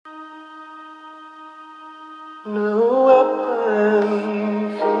No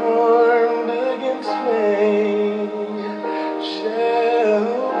weapon formed against me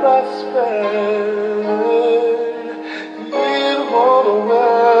shall prosper. It won't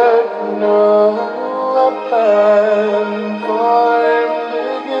work. No weapon formed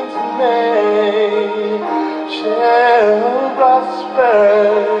against me shall prosper.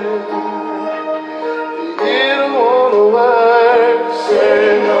 It won't work.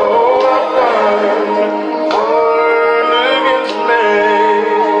 Say no weapon formed against me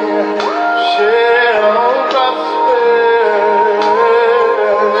shall prosper.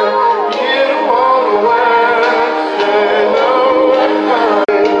 It won't work. Say no weapon.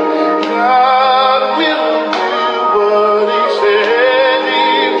 God will do what He said He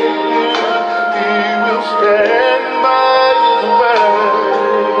will do. He will stand by His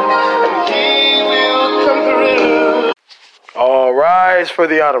word, and He will come through. All rise for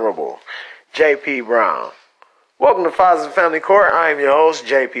the Honorable J.P. Brown. Welcome to Fathers and Family Court. I am your host,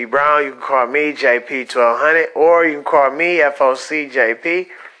 J.P. Brown. You can call me JP1200, or you can call me FOCJP.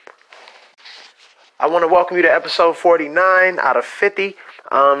 I want to welcome you to episode 49 out of 50.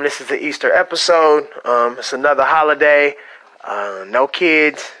 This is the Easter episode. It's another holiday. No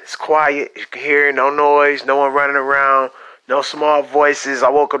kids. It's quiet. You can hear no noise, no one running around, no small voices. I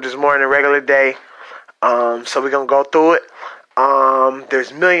woke up this morning, a regular day. So we're going to go through it.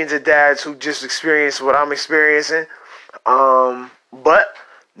 There's millions of dads who just experienced what I'm experiencing. But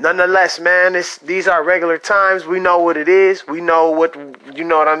nonetheless, man, these are regular times. We know what it is. We know what, you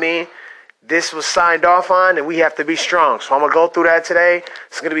know what I mean? This was signed off on, and we have to be strong. So I'm going to go through that today.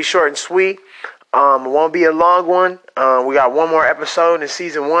 It's going to be short and sweet. It won't be a long one. We got one more episode in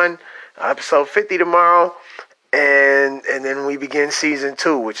season 1, episode 50 tomorrow. And then we begin season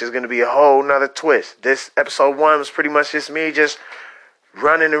 2, which is going to be a whole nother twist. This episode 1 was pretty much just me just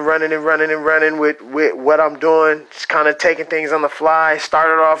running with what I'm doing. Just kind of taking things on the fly.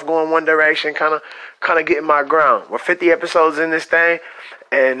 Started off going one direction, kind of getting my ground. We're 50 episodes in this thing,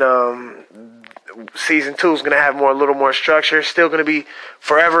 and season 2 is going to have a little more structure. Still going to be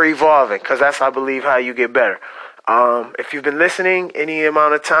forever evolving, because that's, I believe, how you get better. If you've been listening any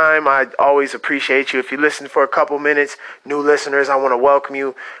amount of time, I always appreciate you. If you listen for a couple minutes, new listeners, I want to welcome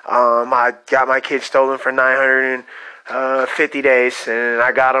you. I got my kids stolen for 950 days, and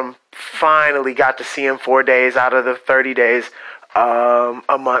I finally got to see them 4 days out of the 30 days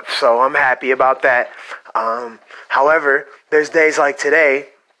a month, so I'm happy about that. However, there's days like today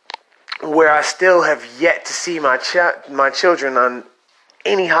where I still have yet to see my children on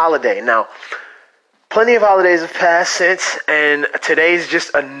any holiday. Now, plenty of holidays have passed since, and today's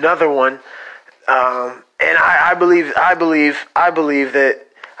just another one. And I believe that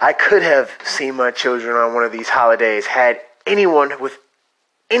I could have seen my children on one of these holidays had anyone with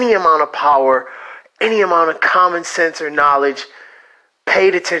any amount of power, any amount of common sense or knowledge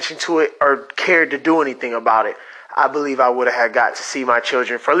paid attention to it or cared to do anything about it. I believe I would have got to see my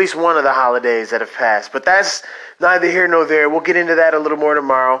children for at least one of the holidays that have passed. But that's neither here nor there. We'll get into that a little more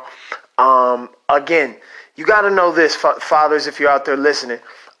tomorrow. Again, you got to know this, fathers, if you're out there listening.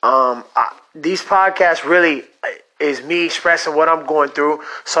 These podcasts really is me expressing what I'm going through.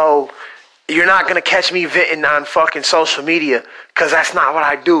 So you're not going to catch me venting on fucking social media, because that's not what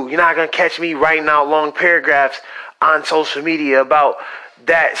I do. You're not going to catch me writing out long paragraphs on social media about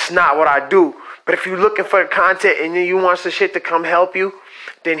that's not what I do. But if you're looking for content and you want some shit to come help you,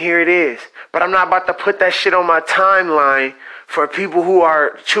 then here it is. But I'm not about to put that shit on my timeline for people who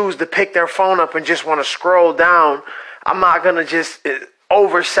choose to pick their phone up and just want to scroll down. I'm not gonna just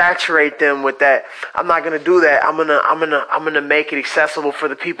oversaturate them with that. I'm not gonna do that. I'm gonna make it accessible for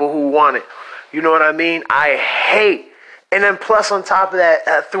the people who want it. You know what I mean? I hate. And then plus on top of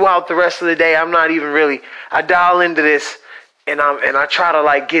that, throughout the rest of the day, I dial into this and I try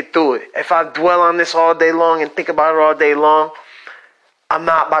to get through it. If I dwell on this all day long and think about it all day long, I'm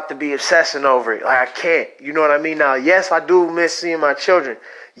not about to be obsessing over it. I can't. You know what I mean? Now, yes, I do miss seeing my children.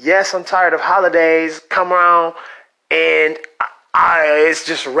 Yes, I'm tired of holidays come around, and it's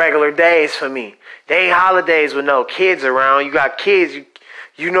just regular days for me. They ain't holidays with no kids around. You got kids,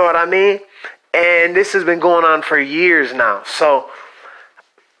 you know what I mean? And this has been going on for years now. So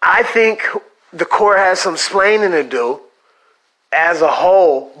I think the court has some explaining to do as a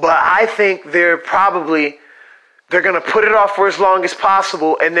whole, but I think they're going to put it off for as long as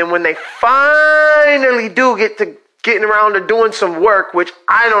possible, and then when they finally do getting around to doing some work, which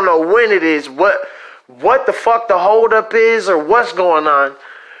I don't know when it is, what the fuck the holdup is or what's going on,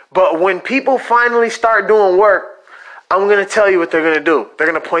 but when people finally start doing work, I'm going to tell you what they're going to do. They're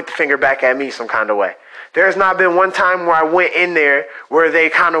going to point the finger back at me some kind of way. There's not been one time where I went in there where they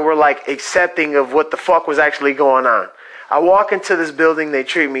kind of were like accepting of what the fuck was actually going on. I walk into this building, they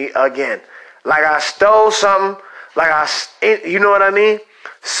treat me again like I stole something, you know what I mean?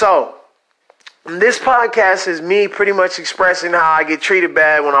 So, this podcast is me pretty much expressing how I get treated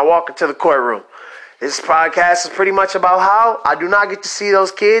bad when I walk into the courtroom. This podcast is pretty much about how I do not get to see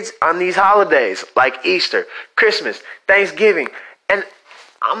those kids on these holidays like Easter, Christmas, Thanksgiving. And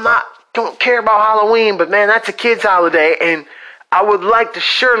don't care about Halloween, but man, that's a kid's holiday, and I would like to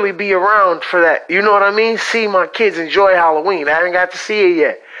surely be around for that. You know what I mean? See my kids enjoy Halloween. I haven't got to see it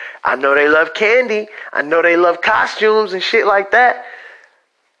yet. I know they love candy. I know they love costumes and shit like that.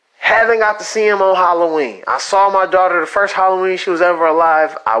 Haven't got to see them on Halloween. I saw my daughter the first Halloween she was ever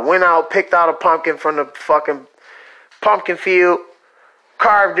alive. I went out, picked out a pumpkin from the fucking pumpkin field,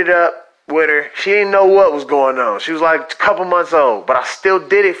 carved it up with her. She didn't know what was going on. She was like a couple months old, but I still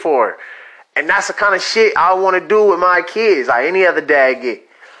did it for her. And that's the kind of shit I want to do with my kids, like any other dad get.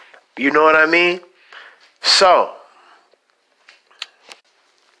 You know what I mean? So,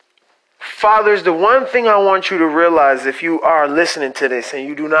 fathers, the one thing I want you to realize if you are listening to this and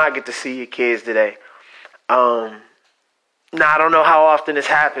you do not get to see your kids today, now I don't know how often this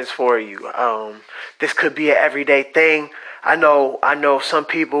happens for you. This could be an everyday thing. I know some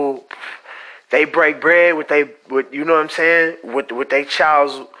people, they break bread with you know what I'm saying, with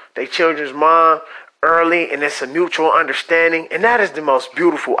their children's mom early, and it's a mutual understanding, and that is the most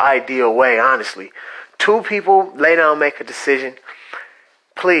beautiful, ideal way, honestly. Two people lay down, make a decision.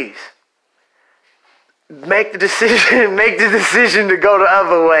 Please make the decision to go the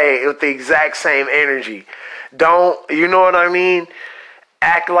other way with the exact same energy. Don't, you know what I mean?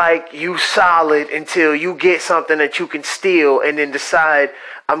 Act like you solid until you get something that you can steal and then decide,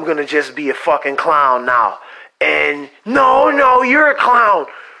 I'm going to just be a fucking clown now. And no, you're a clown.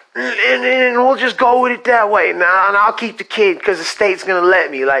 And we'll just go with it that way. Now, and I'll keep the kid because the state's going to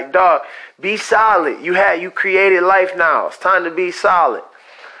let me. Like, dog, be solid. You created life now. It's time to be solid.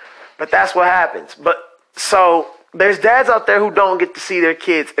 But that's what happens. But so there's dads out there who don't get to see their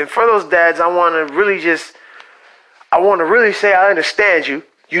kids. And for those dads, I want to really say I understand you.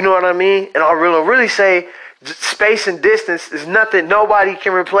 You know what I mean? And I really say space and distance is nothing. Nobody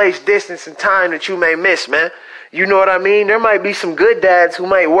can replace distance and time that you may miss, man. You know what I mean? There might be some good dads who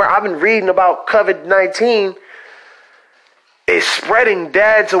might work. I've been reading about COVID-19 is spreading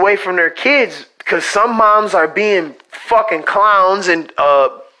dads away from their kids because some moms are being fucking clowns and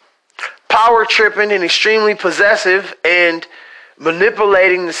power tripping and extremely possessive and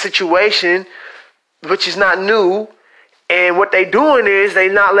manipulating the situation, which is not new. And what they doing is they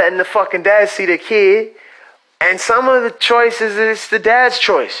not letting the fucking dad see the kid. And some of the choices is the dad's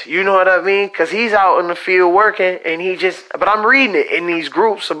choice. You know what I mean? Because he's out in the field working and but I'm reading it in these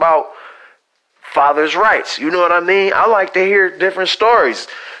groups about father's rights. You know what I mean? I like to hear different stories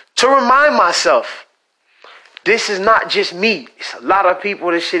to remind myself, this is not just me. It's a lot of people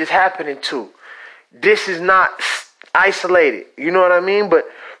this shit is happening to. This is not isolated. You know what I mean? But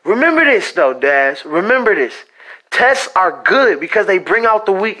remember this though, dads. Remember this. Tests are good because they bring out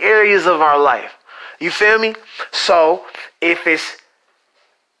the weak areas of our life. You feel me? So if it's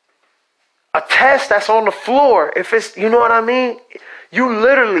a test that's on the floor, if it's, you know what I mean? You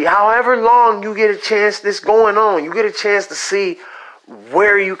literally, however long you get a chance this going on, you get a chance to see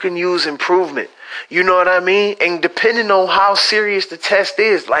where you can use improvement. You know what I mean? And depending on how serious the test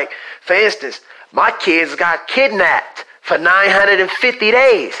is, like for instance, my kids got kidnapped for 950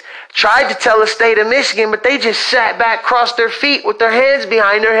 days. Tried to tell the state of Michigan, but they just sat back, crossed their feet with their hands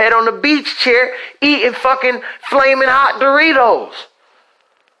behind their head on the beach chair, eating fucking flaming hot Doritos.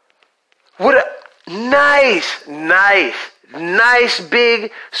 What a nice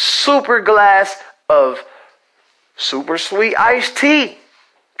big super glass of super sweet iced tea.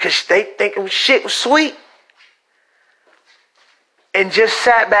 Because they think shit was sweet. And just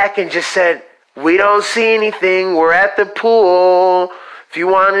sat back and just said, we don't see anything. We're at the pool. If you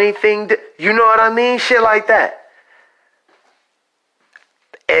want anything, you know what I mean? Shit like that.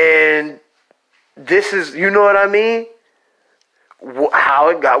 And this is, you know what I mean? How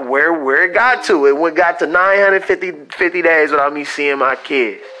it got, where it got to. It got to 950 days without me seeing my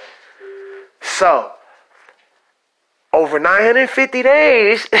kids. So, over 950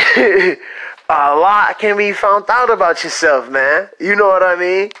 days, a lot can be found out about yourself, man. You know what I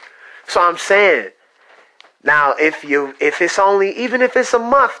mean? So I'm saying, now if it's only, even if it's a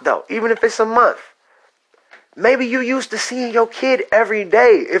month though, maybe you used to seeing your kid every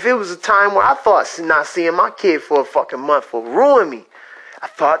day. If it was a time where I thought not seeing my kid for a fucking month would ruin me, I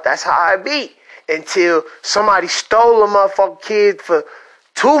thought that's how I be. Until somebody stole a motherfucking kid for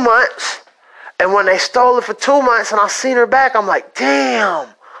 2 months. And when they stole it for 2 months and I seen her back, I'm like, damn,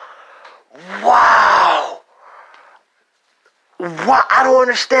 wow. I don't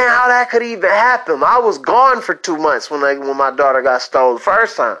understand how that could even happen. I was gone for 2 months when my daughter got stolen the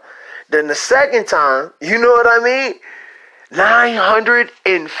first time. Then the second time, you know what I mean?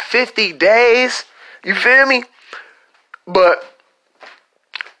 950 days. You feel me? But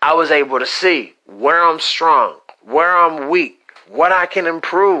I was able to see where I'm strong, where I'm weak, what I can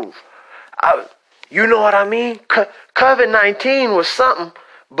improve. You know what I mean? COVID-19 was something,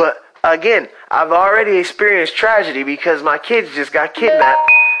 but again, I've already experienced tragedy because my kids just got kidnapped.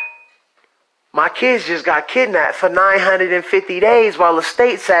 My kids just got kidnapped for 950 days while the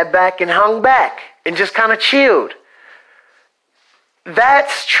state sat back and hung back and just kind of chilled.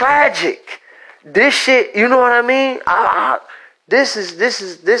 That's tragic. This shit, you know what I mean? This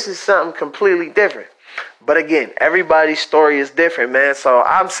is something completely different. But again, everybody's story is different, man. So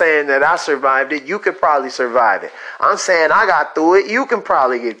I'm saying that I survived it. You could probably survive it. I'm saying I got through it. You can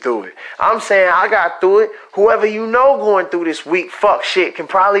probably get through it. I'm saying I got through it. Whoever you know going through this weak fuck shit can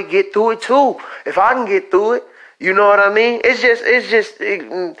probably get through it too. If I can get through it, you know what I mean?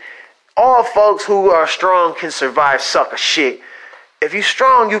 All folks who are strong can survive sucker shit. If you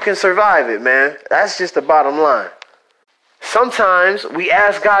strong, you can survive it, man. That's just the bottom line. Sometimes we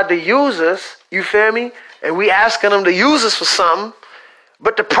ask God to use us, you feel me? And we asking him to use us for something.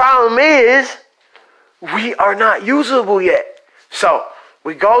 But the problem is, we are not usable yet. So,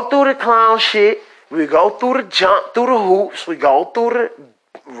 we go through the clown shit. We go through the jump through the hoops. We go through the,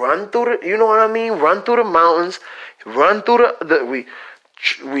 run through the, you know what I mean? Run through the mountains. Run through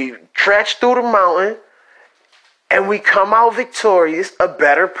we trudge through the mountain. And we come out victorious, a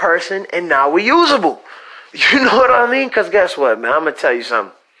better person, and now we're usable. You know what I mean? Because guess what, man? I'm going to tell you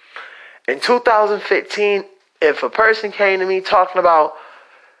something. In 2015, if a person came to me talking about,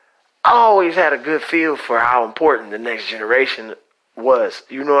 I always had a good feel for how important the next generation was.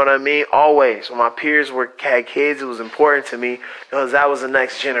 You know what I mean? Always. When my peers had kids, it was important to me because that was the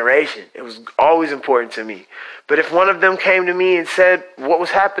next generation. It was always important to me. But if one of them came to me and said what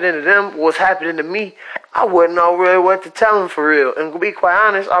was happening to them was happening to me, I wouldn't know really what to tell them for real. And to be quite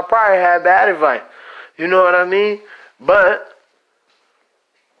honest, I probably had bad advice. You know what I mean? But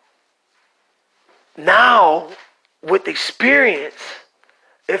now, with experience,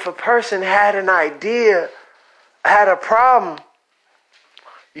 if a person had an idea, had a problem,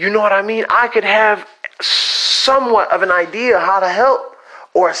 you know what I mean? I could have somewhat of an idea how to help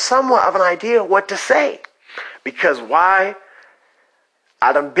or somewhat of an idea what to say. Because why?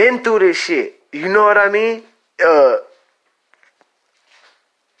 I done been through this shit. You know what I mean?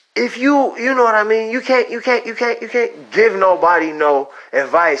 If you know what I mean, you can't give nobody no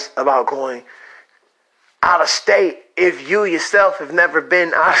advice about going out of state if you yourself have never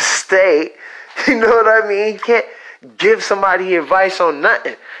been out of state. You know what I mean? You can't give somebody advice on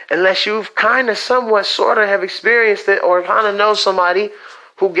nothing unless you've kind of somewhat sort of have experienced it or kind of know somebody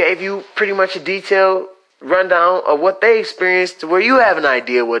who gave you pretty much a detailed rundown of what they experienced to where you have an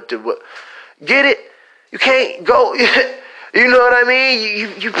idea what get it. You can't go. You know what I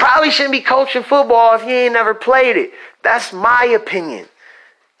mean? You probably shouldn't be coaching football if you ain't never played it. That's my opinion.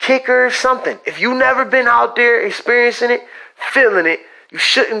 Kicker, something. If you never been out there experiencing it, feeling it, you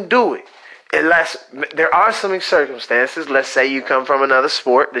shouldn't do it. Unless there are some circumstances. Let's say you come from another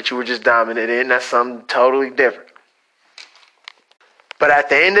sport that you were just dominant in. That's something totally different. But at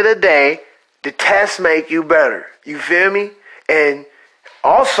the end of the day, the tests make you better. You feel me? And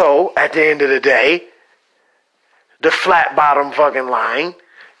also, at the end of the day, the flat bottom fucking line,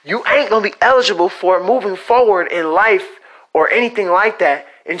 you ain't gonna be eligible for moving forward in life or anything like that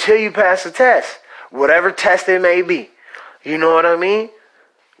until you pass the test. Whatever test it may be. You know what I mean?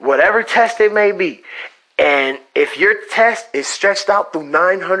 Whatever test it may be. And if your test is stretched out through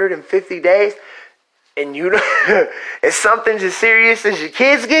 950 days and you know it's something as serious as your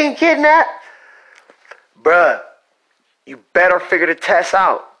kids getting kidnapped, bruh, you better figure the test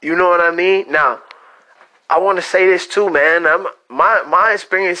out. You know what I mean? Now, I want to say this too, man. My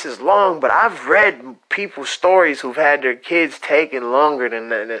experience is long, but I've read people's stories who've had their kids taken longer than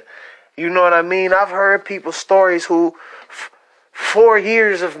that. You know what I mean? I've heard people's stories who 4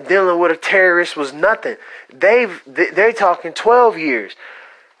 years of dealing with a terrorist was nothing. They're talking 12 years,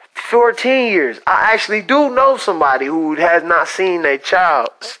 14 years. I actually do know somebody who has not seen their child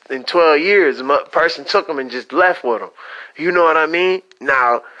in 12 years. The person took them and just left with them. You know what I mean?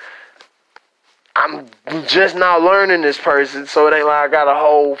 Now, I'm just now learning this person, so it ain't like I got a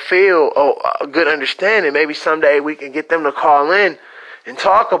whole a good understanding. Maybe someday we can get them to call in and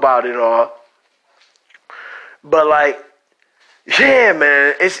talk about it all. But like, Yeah,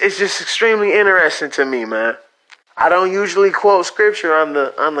 man. It's just extremely interesting to me, man. I don't usually quote scripture on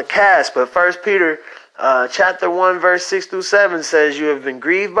the cast, but First Peter chapter 1 verse 6 through 7 says, "You have been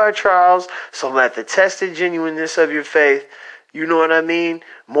grieved by trials, so that the tested genuineness of your faith, you know what I mean,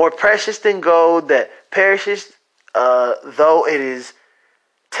 more precious than gold that perishes, though it is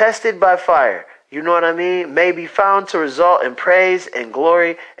tested by fire, you know what I mean, may be found to result in praise and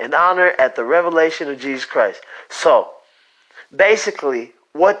glory and honor at the revelation of Jesus Christ." So basically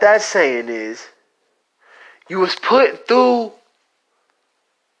what that's saying is, you was put through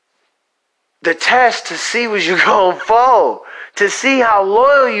the test to see what you gonna fold, to see how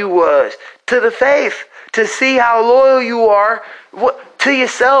loyal you was to the faith, to see how loyal you are to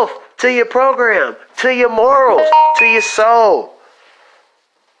yourself, to your program, to your morals, to your soul,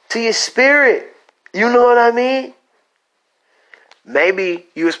 to your spirit. You know what I mean? Maybe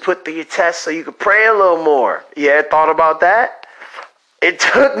you was put through your test so you could pray a little more. You ever thought about that? It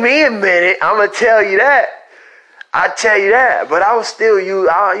took me a minute, I'm gonna tell you that. I tell you that, but I was still you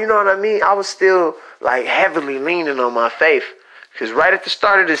know what I mean? I was still like heavily leaning on my faith. Because right at the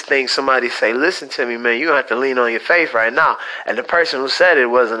start of this thing, somebody say, "Listen to me, man, you don't have to lean on your faith right now." And the person who said it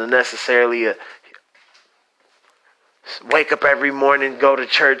wasn't necessarily a wake up every morning, go to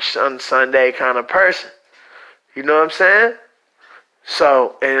church on Sunday kind of person. You know what I'm saying?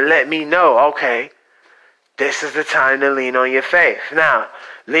 So, it let me know, okay, this is the time to lean on your faith. Now,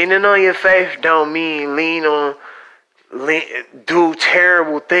 leaning on your faith don't mean do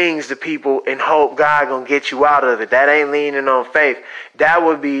terrible things to people and hope God gonna get you out of it. That ain't leaning on faith. That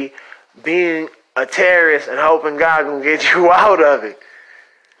would be being a terrorist and hoping God gonna get you out of it.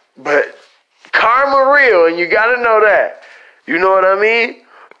 But karma real, and you gotta know that. You know what I mean?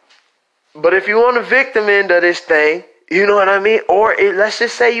 But if you on the victim end of this thing, you know what I mean? Or let's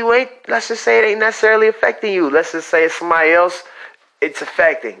just say it ain't necessarily affecting you. Let's just say it's somebody else it's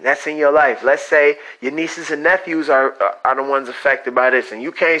affecting. That's in your life. Let's say your nieces and nephews are the ones affected by this and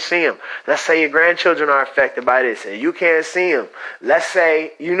you can't see them. Let's say your grandchildren are affected by this and you can't see them. Let's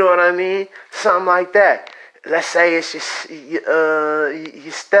say, you know what I mean? Something like that. Let's say it's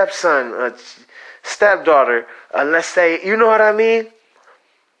your stepson, stepdaughter. Let's say, you know what I mean?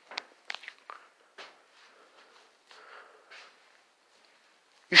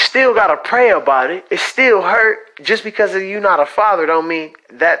 You still gotta pray about it. It still hurt. Just because of you not a father don't mean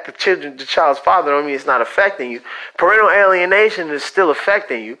that the child's father don't mean it's not affecting you. Parental alienation is still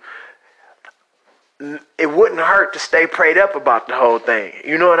affecting you. It wouldn't hurt to stay prayed up about the whole thing.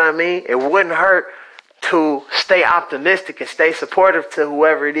 You know what I mean? It wouldn't hurt to stay optimistic and stay supportive to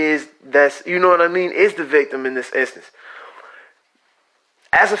whoever it is that's, you know what I mean, is the victim in this instance.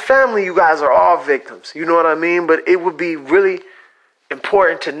 As a family, you guys are all victims. You know what I mean? But it would be really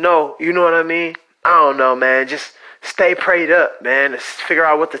important to know, you know what I mean? I don't know, man. Just stay prayed up, man. Figure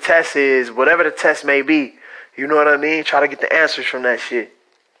out what the test is, whatever the test may be. You know what I mean? Try to get the answers from that shit.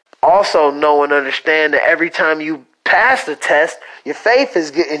 Also know and understand that every time you pass the test, your faith is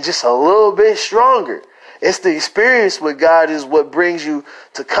getting just a little bit stronger. It's the experience with God is what brings you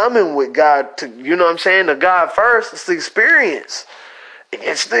to coming with God, to, you know what I'm saying, to God first. It's the experience.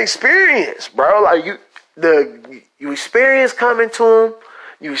 It's the experience, bro. Like you experience coming to him.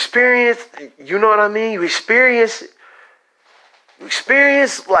 You experience, you know what I mean? You experience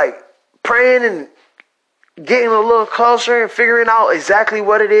like praying and getting a little closer and figuring out exactly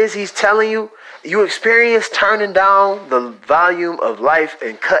what it is he's telling you. You experience turning down the volume of life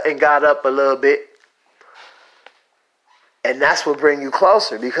and cutting God up a little bit. And that's what brings you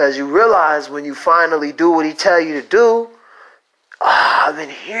closer, because you realize when you finally do what he tell you to do, I've been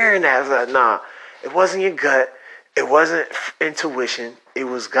hearing that. I was like, nah, it wasn't your gut. It wasn't intuition. It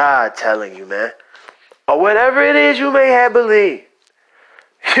was God telling you, man. Or whatever it is you may have believed.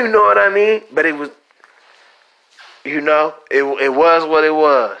 You know what I mean? But it was, you know, it was what it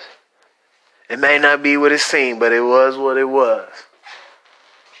was. It may not be what it seemed, but it was what it was.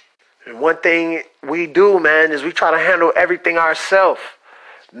 And one thing we do, man, is we try to handle everything ourselves.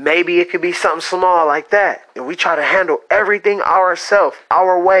 Maybe it could be something small like that. And we try to handle everything ourselves,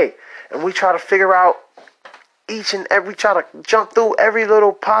 our way. And we try to figure out we try to jump through every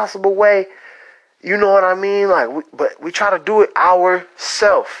little possible way. You know what I mean? But we try to do it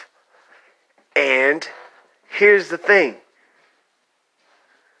ourselves. And here's the thing.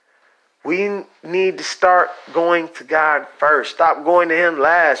 We need to start going to God first. Stop going to him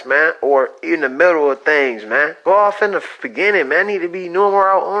last, man. Or in the middle of things, man. Go off in the beginning, man. Need to be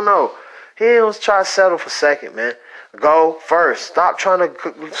numero uno. He don't try to settle for second, man. Go first.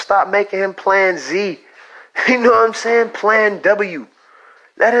 Stop making him plan Z. You know what I'm saying? Plan W.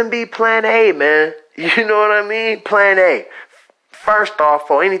 Let him be plan A, man. You know what I mean? Plan A. First off,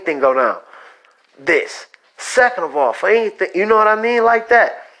 for anything go down, this. Second of all, for anything, you know what I mean? Like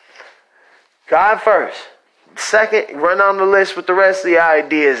that. God first. Second, run on the list with the rest of the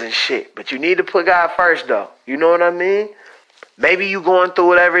ideas and shit. But you need to put God first, though. You know what I mean? Maybe you going through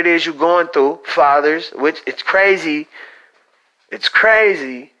whatever it is you're going through, fathers, which it's crazy. It's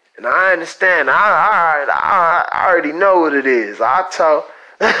crazy. And I understand. I already know what it is. I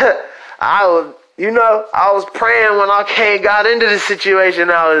was praying when I got into the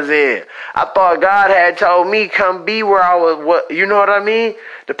situation I was in. I thought God had told me, come be where I was. You know what I mean?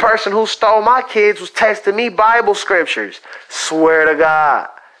 The person who stole my kids was texting me Bible scriptures. Swear to God.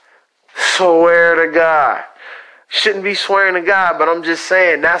 Swear to God. Shouldn't be swearing to God, but I'm just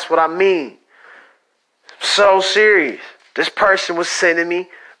saying that's what I mean. So serious. This person was sending me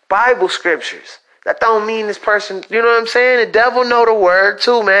Bible scriptures. That don't mean this person, you know what I'm saying? The devil know the word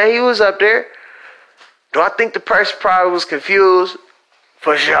too, man. He was up there. Do I think the person probably was confused?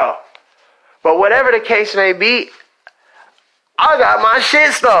 For sure. But whatever the case may be, I got my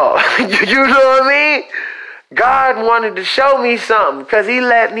shit stole. You know what I mean? God wanted to show me something because he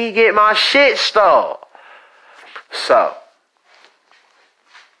let me get my shit stole. So,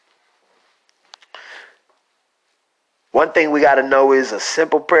 one thing we got to know is a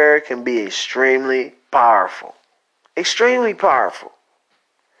simple prayer can be extremely powerful. Extremely powerful.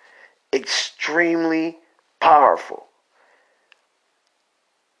 Extremely powerful.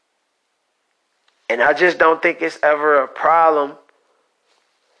 And I just don't think it's ever a problem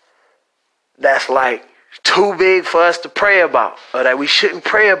that's like too big for us to pray about or that we shouldn't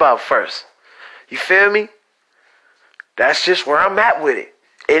pray about first. You feel me? That's just where I'm at with it.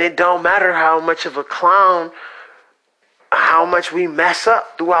 And it don't matter how much of a clown, how much we mess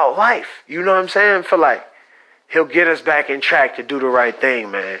up throughout life. You know what I'm saying? For like, he'll get us back in track to do the right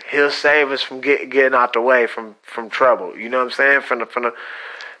thing, man. He'll save us from getting out the way from trouble. You know what I'm saying?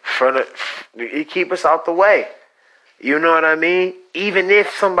 He keep us out the way. You know what I mean? Even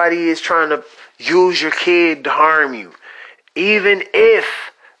if somebody is trying to use your kid to harm you, even if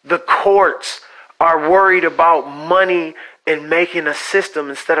the courts are worried about money and making a system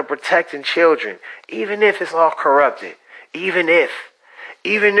instead of protecting children, even if it's all corrupted, even if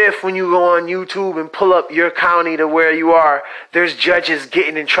when you go on YouTube and pull up your county to where you are, there's judges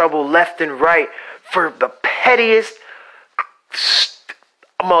getting in trouble left and right for the pettiest,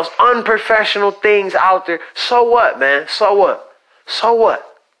 most unprofessional things out there. So what, man? So what? So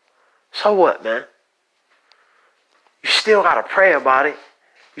what? So what, man? You still got to pray about it.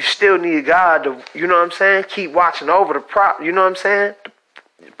 You still need God to, you know what I'm saying? Keep watching over the prop, you know what I'm saying?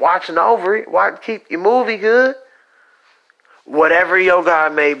 Watching over it. Keep your movie good. Whatever your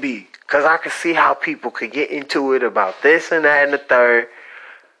God may be. Because I can see how people could get into it about this and that and the third.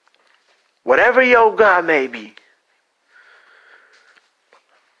 Whatever your God may be.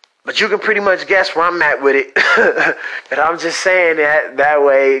 But you can pretty much guess where I'm at with it. And I'm just saying that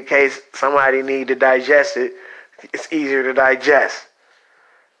way in case somebody need to digest it. It's easier to digest.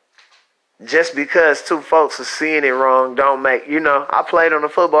 Just because two folks are seeing it wrong don't make, I played on a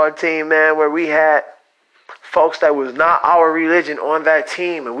football team, man, where we had folks that was not our religion on that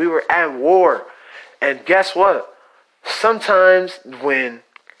team, and we were at war. And guess what? Sometimes when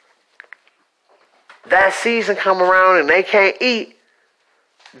that season come around and they can't eat,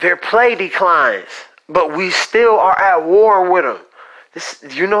 their play declines. But we still are at war with them.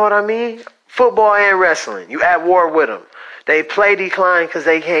 You know what I mean? Football and wrestling, you at war with them. They play decline because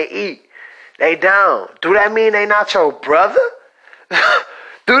they can't eat. They down. Do that mean they not your brother?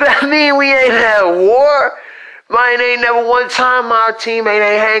 Do that mean we ain't at war? Mine ain't never one time my teammate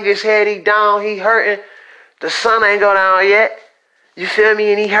ain't hang his head, he down, he hurting. The sun ain't go down yet. You feel me?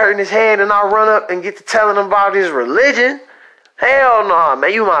 And he hurting his head and I run up and get to telling him about his religion. Hell no,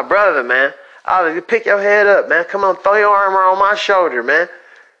 man. You my brother, man. I'll pick your head up, man. Come on, throw your arm around my shoulder, man.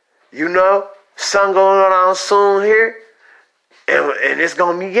 You know, sun going down soon here. And it's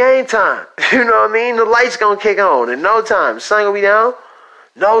going to be game time. You know what I mean? The light's going to kick on in no time. The sun going to be down.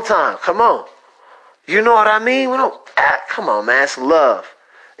 No time. Come on. You know what I mean? Come on, man. It's love.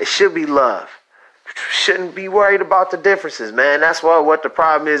 It should be love. Shouldn't be worried about the differences, man. That's what the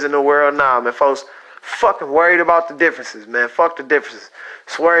problem is in the world now, man. Folks fucking worried about the differences, man. Fuck the differences.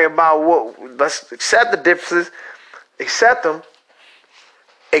 Let's worry about let's accept the differences. Accept them.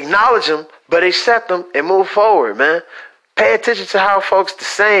 Acknowledge them, but accept them and move forward, man. Pay attention to how folks the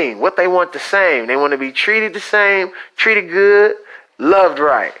same, what they want the same. They want to be treated the same, treated good, loved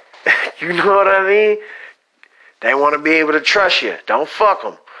right. You know what I mean? They want to be able to trust you. Don't fuck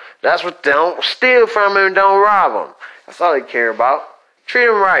them. Don't steal from them and don't rob them. That's all they care about. Treat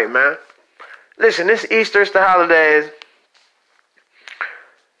them right, man. Listen, this Easter, it's the holidays.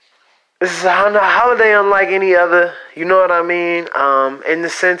 This is a holiday unlike any other. You know what I mean? In the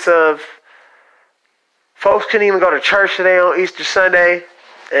sense of folks couldn't even go to church today on Easter Sunday.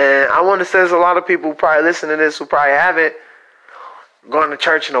 And I want to say there's a lot of people who probably listen to this who probably haven't gone to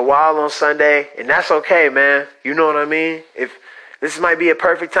church in a while on Sunday. And that's okay, man. You know what I mean? If this might be a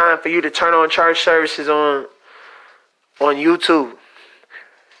perfect time for you to turn on church services on YouTube.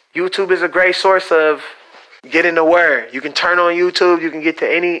 YouTube is a great source of getting the word. You can turn on YouTube. You can get to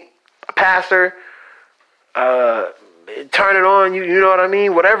any pastor. Turn it on. You know what I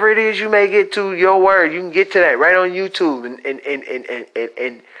mean? Whatever it is you may get to your word, you can get to that right on YouTube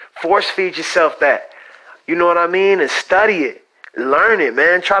and force feed yourself that. You know what I mean? And study it. Learn it,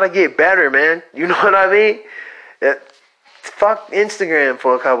 man. Try to get better, man. You know what I mean? Fuck Instagram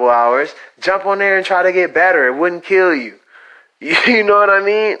for a couple hours. Jump on there and try to get better. It wouldn't kill you. You know what I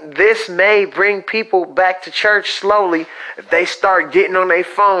mean? This may bring people back to church slowly if they start getting on their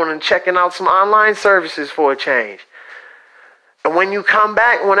phone and checking out some online services for a change. And when you come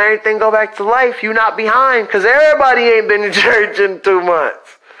back, when everything go back to life, you're not behind because everybody ain't been to church in 2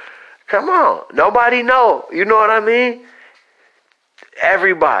 months. Come on. Nobody know. You know what I mean?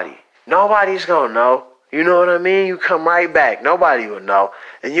 Everybody. Nobody's going to know. You know what I mean? You come right back. Nobody will know.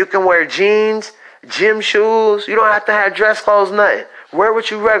 And you can wear jeans, gym shoes. You don't have to have dress clothes, nothing. Wear what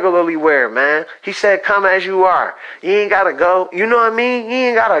you regularly wear, man. He said, come as you are. You ain't got to go. You know what I mean? You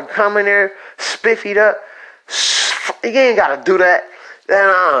ain't got to come in there spiffied up. You ain't got to do that.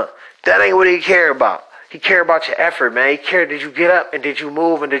 That ain't what he care about. He care about your effort, man. He care, did you get up and did you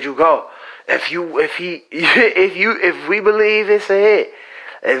move and did you go? If we believe it's a hit,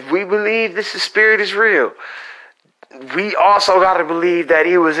 if we believe this spirit is real, we also got to believe that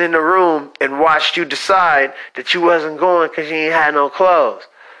he was in the room and watched you decide that you wasn't going because you ain't had no clothes.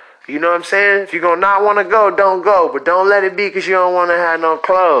 You know what I'm saying? If you're going to not want to go, don't go. But don't let it be because you don't want to have no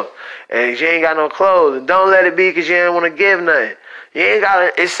clothes. And if you ain't got no clothes, and don't let it be because you ain't want to give nothing. You ain't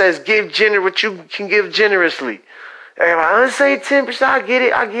got to, it says give what you can give generously. Everybody, let's say 10%, I get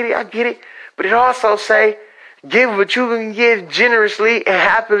it. But it also say give what you can give generously and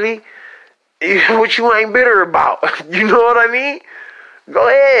happily, what you ain't bitter about. You know what I mean? Go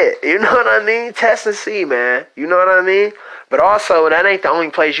ahead. You know what I mean? Test and see, man. You know what I mean? But also, that ain't the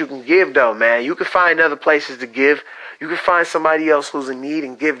only place you can give, though, man. You can find other places to give. You can find somebody else who's in need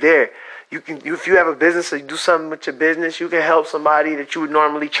and give there. If you have a business or you do something with your business, you can help somebody that you would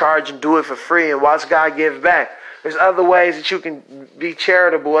normally charge and do it for free and watch God give back. There's other ways that you can be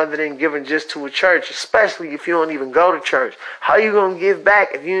charitable other than giving just to a church, especially if you don't even go to church. How you gonna give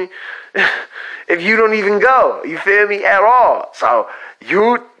back if you don't even go? You feel me? At all. So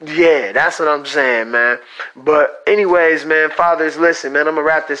that's what I'm saying, man. But anyways, man, fathers, listen, man, I'm gonna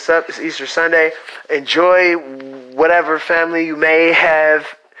wrap this up. It's Easter Sunday. Enjoy whatever family you may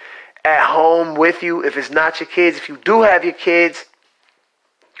have at home with you. If it's not your kids, if you do have your kids,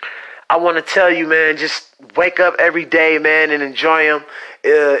 I want to tell you, man, just wake up every day, man, and enjoy them.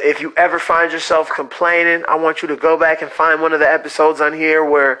 If you ever find yourself complaining, I want you to go back and find one of the episodes on here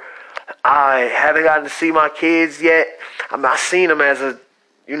where I haven't gotten to see my kids yet. I'm not seeing them as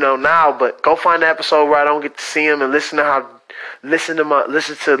now, but go find the episode where I don't get to see them and listen to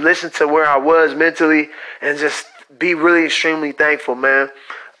where I was mentally and just be really extremely thankful, man.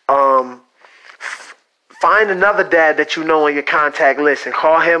 Find another dad that you know on your contact list and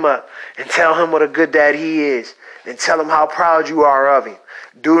call him up and tell him what a good dad he is and tell him how proud you are of him.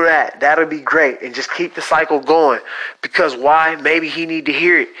 Do that. That'll be great. And just keep the cycle going. Because why? Maybe he need to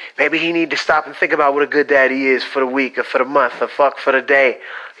hear it. Maybe he need to stop and think about what a good dad he is for the week or for the month or for the day.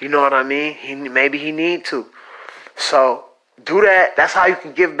 You know what I mean? Maybe he need to. So do that. That's how you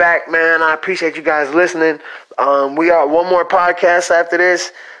can give back, man. I appreciate you guys listening. We got one more podcast after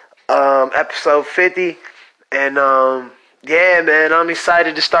this. Episode 50. And man, I'm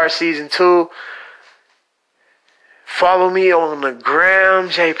excited to start season 2. Follow me on the gram,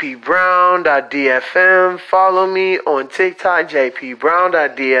 jpbrown.dfm. Follow me on TikTok,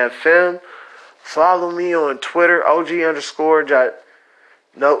 jpbrown.dfm. Follow me on Twitter, OG_.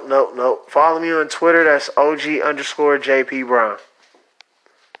 Nope. Follow me on Twitter, that's OG_JPBrown.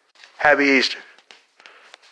 Happy Easter.